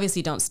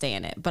 obviously don't stay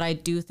in it. But I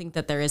do think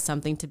that there is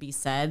something to be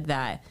said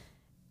that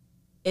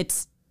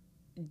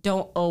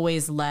don't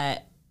always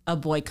let a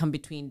boy come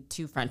between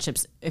two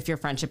friendships if your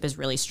friendship is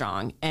really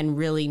strong, and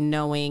really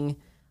knowing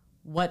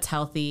what's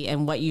healthy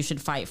and what you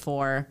should fight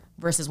for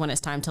versus when it's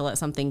time to let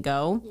something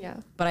go. Yeah.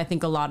 But I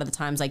think a lot of the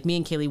times, like me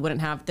and Kaylee wouldn't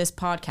have this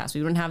podcast.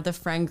 We wouldn't have the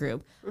friend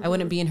group. I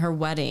wouldn't be in her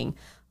wedding.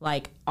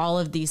 Like all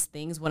of these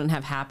things wouldn't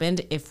have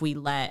happened if we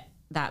let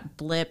that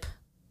blip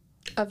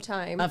of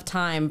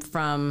time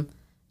from,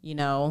 you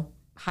know,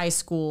 high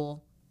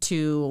school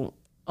to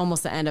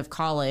almost the end of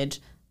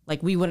college.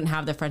 Like we wouldn't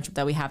have the friendship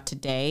that we have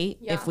today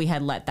if we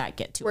had let that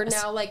get to us. We're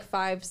now like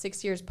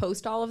 5-6 years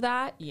post all of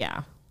that.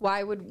 Yeah.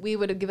 Why would we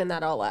have given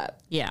that all up?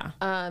 Yeah.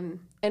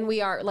 And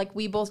we are like,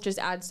 we both just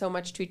add so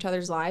much to each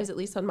other's lives, at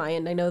least on my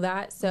end. I know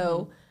that.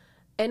 So,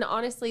 and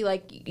honestly,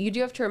 like you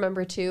do have to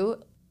remember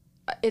too,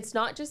 it's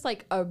not just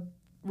like a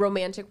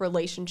romantic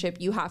relationship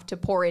you have to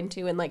pour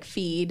into and like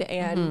feed.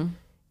 And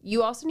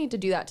you also need to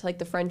do that to like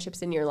the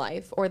friendships in your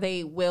life, or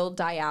they will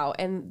die out.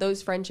 And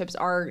those friendships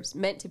are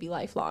meant to be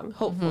lifelong,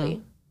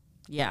 hopefully.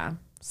 Yeah.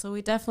 So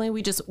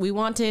we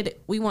want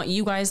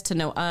you guys to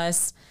know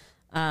us.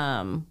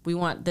 We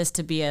want this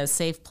to be a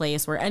safe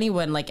place where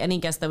anyone, like any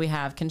guest that we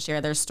have, can share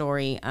their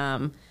story.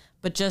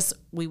 But just,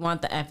 we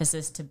want the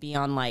emphasis to be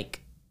on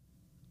like,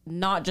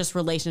 not just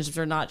relationships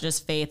or not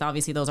just faith.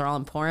 Obviously those are all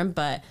important,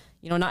 but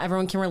you know, not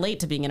everyone can relate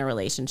to being in a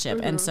relationship.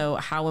 And so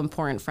how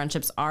important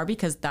friendships are,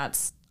 because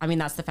that's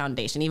the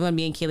foundation. Even when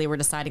me and Kaylee were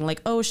deciding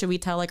like, oh, should we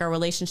tell like our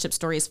relationship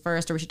stories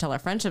first or we should tell our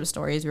friendship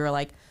stories? We were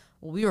like,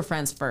 well, we were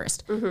friends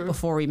first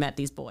before we met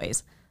these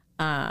boys.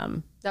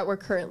 That we're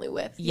currently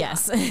with.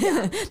 Yes.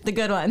 Yeah. The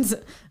good ones.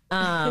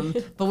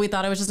 But we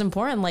thought it was just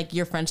important. Like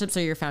your friendships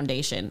are your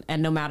foundation,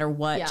 and no matter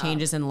what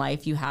changes in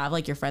life you have,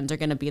 like your friends are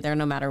going to be there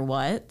no matter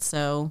what.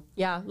 So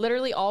yeah,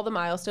 literally all the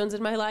milestones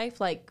in my life,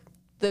 like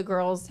the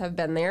girls have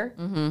been there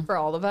for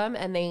all of them,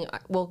 and they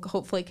will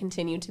hopefully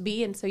continue to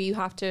be. And so you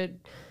have to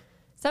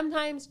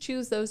sometimes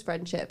choose those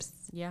friendships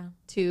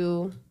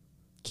to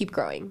keep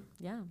growing.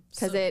 Yeah.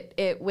 Because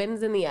it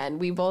wins in the end.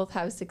 We both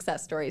have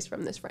success stories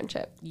from this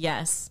friendship.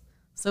 Yes.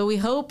 So we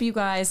hope you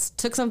guys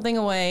took something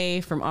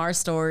away from our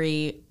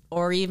story,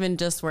 or even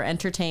just were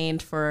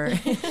entertained for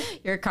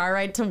your car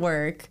ride to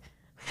work.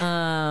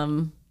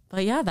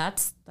 But yeah,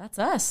 that's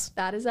us.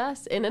 That is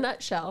us in a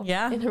nutshell.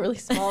 Yeah. In a really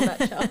small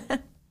nutshell.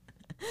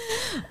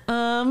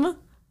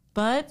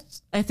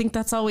 But I think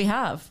that's all we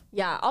have.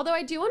 Yeah. Although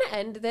I do want to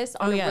end this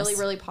on a really,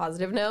 really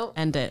positive note.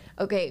 End it.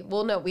 Okay.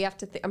 Well, no, we have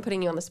to, I'm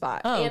putting you on the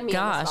spot. Oh, and me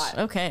gosh. on the spot.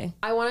 Okay.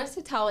 I want us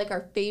to tell like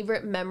our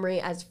favorite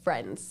memory as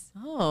friends.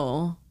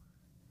 Oh.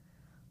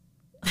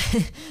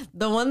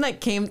 The one that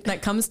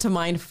comes to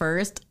mind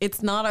first,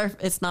 it's not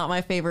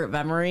my favorite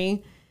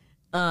memory.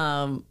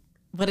 But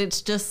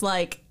it's just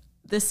like,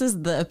 this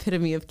is the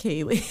epitome of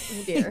Kaylee.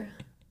 Oh dear.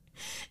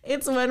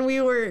 It's when we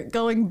were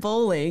going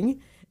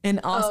bowling and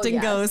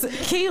Austin goes,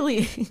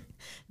 Kaylee,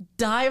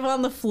 dive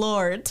on the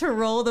floor to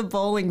roll the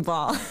bowling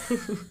ball.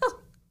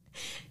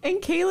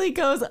 And Kaylee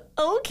goes,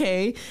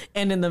 okay.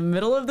 And in the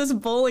middle of this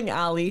bowling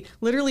alley,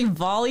 literally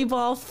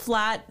volleyball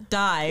flat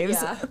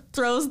dives,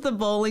 throws the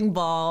bowling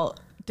ball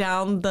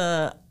down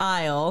the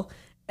aisle,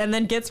 and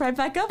then gets right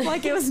back up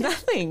like it was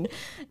nothing.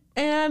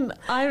 And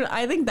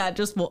I think that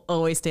just will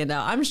always stand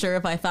out. I'm sure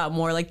if I thought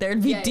more, like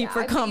there'd be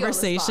deeper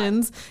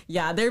conversations.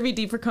 Yeah, there'd be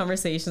deeper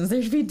conversations.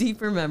 There'd be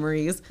deeper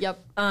memories. Yep.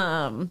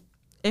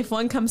 If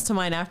one comes to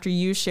mind after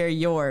you share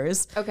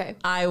yours, okay,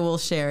 I will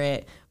share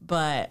it.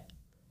 But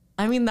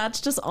I mean, that's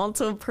just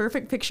also a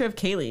perfect picture of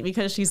Kaylee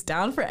because she's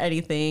down for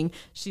anything.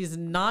 She's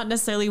not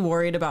necessarily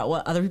worried about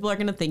what other people are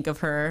going to think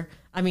of her.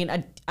 I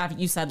mean,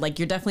 you said like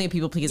you're definitely a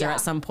people pleaser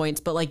at some points,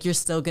 but like you're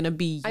still going to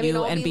be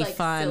you and be like,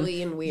 fun.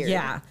 Silly and weird.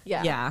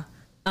 Yeah.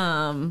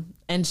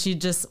 And she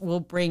just will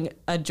bring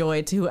a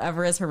joy to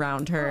whoever is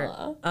around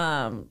her.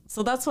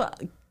 So that's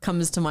what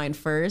comes to mind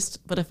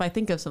first. But if I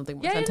think of something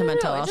more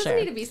sentimental, I'll share. It doesn't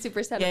need to be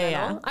super sentimental.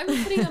 Yeah. I'm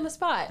putting you on the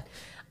spot.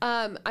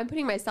 I'm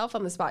putting myself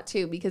on the spot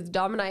too because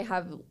Dom and I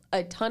have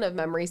a ton of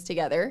memories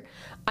together.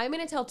 I'm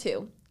going to tell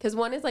two because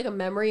one is like a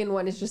memory and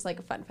one is just like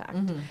a fun fact.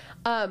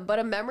 But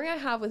a memory I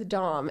have with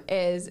Dom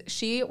is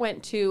she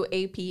went to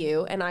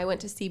APU and I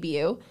went to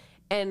CBU,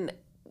 and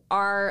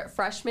our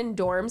freshman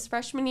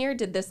year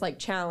did this like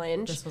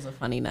challenge. This was a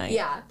funny night.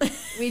 Yeah.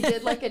 We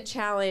did like a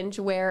challenge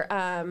where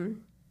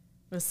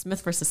it was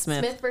Smith versus Smith.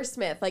 Smith versus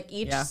Smith. Like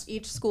each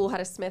school had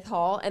a Smith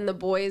Hall, and the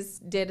boys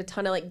did a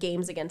ton of like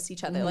games against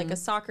each other, like a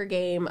soccer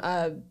game,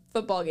 a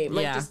football game,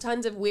 like just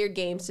tons of weird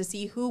games to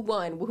see who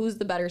won, who's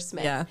the better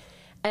Smith. Yeah.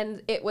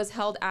 And it was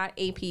held at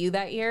APU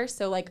that year,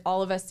 so like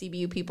all of us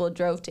CBU people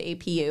drove to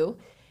APU,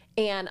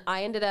 and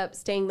I ended up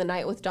staying the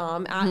night with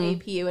Dom at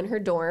APU in her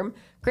dorm.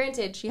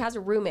 Granted, she has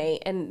a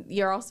roommate, and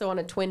you're also on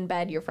a twin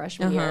bed your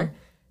freshman year.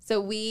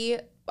 So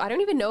I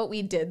don't even know what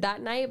we did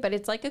that night, but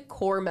it's like a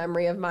core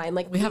memory of mine.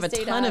 Like we have a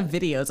ton of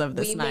videos of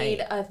this night. We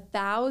made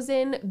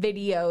 1,000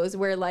 videos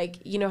where like,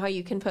 you know how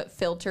you can put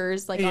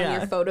filters like on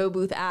your photo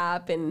booth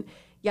app, and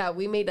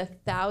we made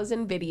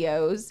 1,000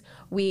 videos.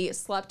 We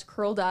slept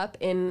curled up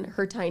in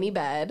her tiny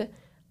bed.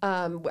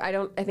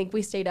 I think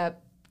we stayed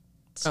up.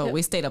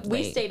 We stayed up late.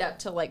 We stayed up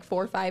till like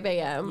 4 or 5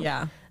 a.m.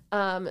 Yeah.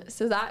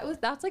 So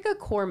that's like a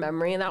core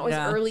memory, and that was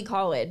early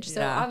college.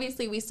 So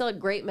obviously we still had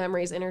great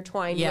memories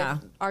intertwined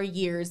with our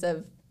years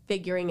of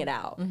figuring it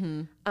out.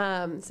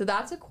 So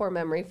that's a core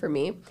memory for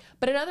me.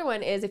 But another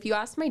one is, if you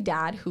ask my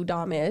dad who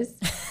Dom is,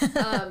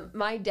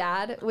 my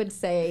dad would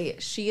say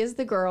she is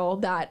the girl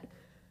that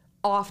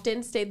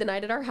often stayed the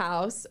night at our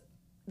house,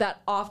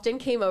 that often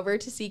came over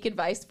to seek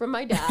advice from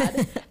my dad,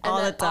 and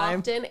all the time.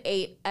 Often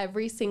ate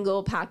every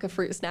single pack of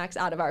fruit snacks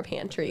out of our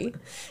pantry.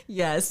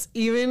 Yes.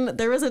 Even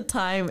there was a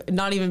time,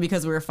 not even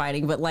because we were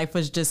fighting, but life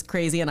was just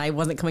crazy and I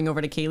wasn't coming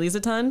over to Kaylee's a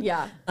ton.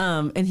 Yeah.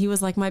 And he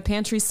was like, my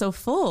pantry's so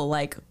full.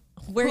 Like,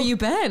 where you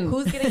been?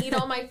 Who's going to eat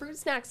all my fruit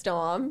snacks,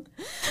 Dom?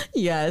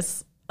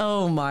 Yes.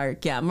 Oh,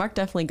 Mark. Yeah, Mark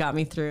definitely got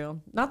me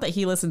through. Not that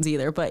he listens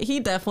either, but he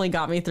definitely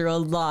got me through a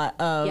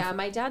lot of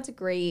my dad's a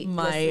great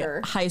my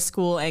listener. High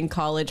school and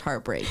college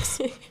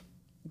heartbreaks.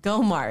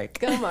 Go, Mark.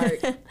 Go,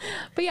 Mark.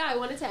 But yeah, I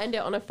wanted to end it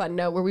on a fun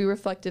note where we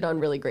reflected on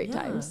really great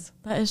times.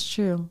 That is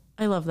true.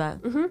 I love that.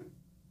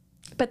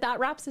 But that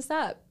wraps us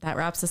up.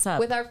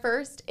 With our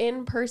first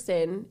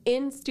in-person,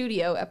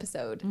 in-studio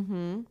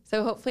episode.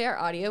 So hopefully our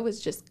audio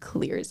was just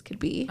clear as could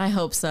be. I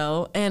hope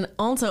so. And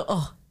also,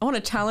 I want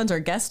to challenge our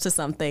guests to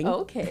something.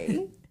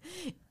 Okay.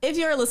 If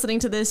you are listening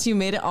to this, you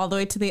made it all the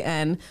way to the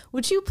end.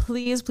 Would you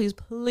please, please,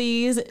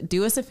 please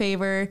do us a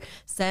favor?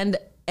 Send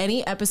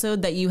any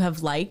episode that you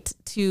have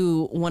liked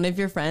to one of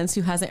your friends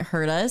who hasn't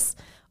heard us,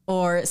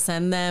 or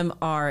send them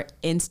our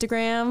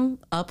Instagram,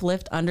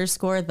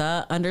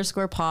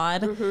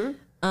 uplift_the_pod.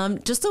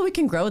 Just so we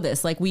can grow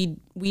this. Like we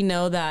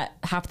know that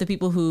half the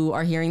people who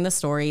are hearing the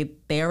story,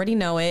 they already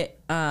know it.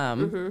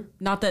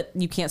 Not that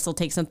you can't still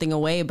take something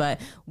away, but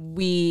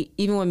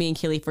even when me and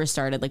Kaylee first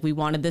started, like we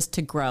wanted this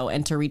to grow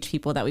and to reach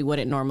people that we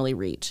wouldn't normally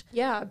reach.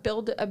 Yeah.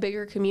 Build a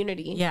bigger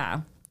community.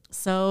 Yeah.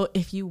 So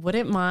if you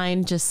wouldn't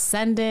mind, just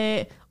send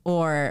it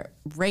or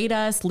rate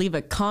us, leave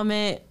a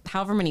comment,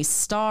 however many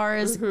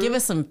stars, give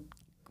us some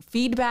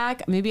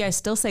feedback. Maybe I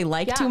still say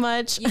too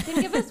much. You can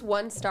give us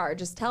 1 star.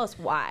 Just tell us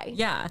why.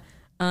 Yeah.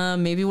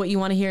 Maybe what you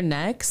want to hear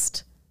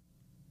next.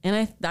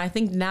 And I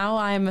think now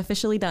I'm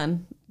officially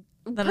done.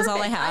 That is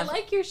all I have. I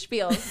like your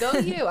spiel. Go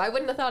you. I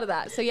wouldn't have thought of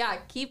that. So yeah,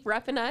 keep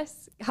repping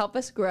us. Help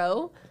us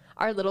grow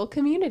our little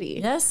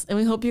community. Yes. And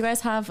we hope you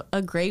guys have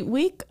a great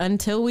week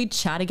until we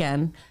chat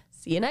again.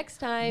 See you next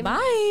time.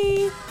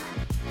 Bye.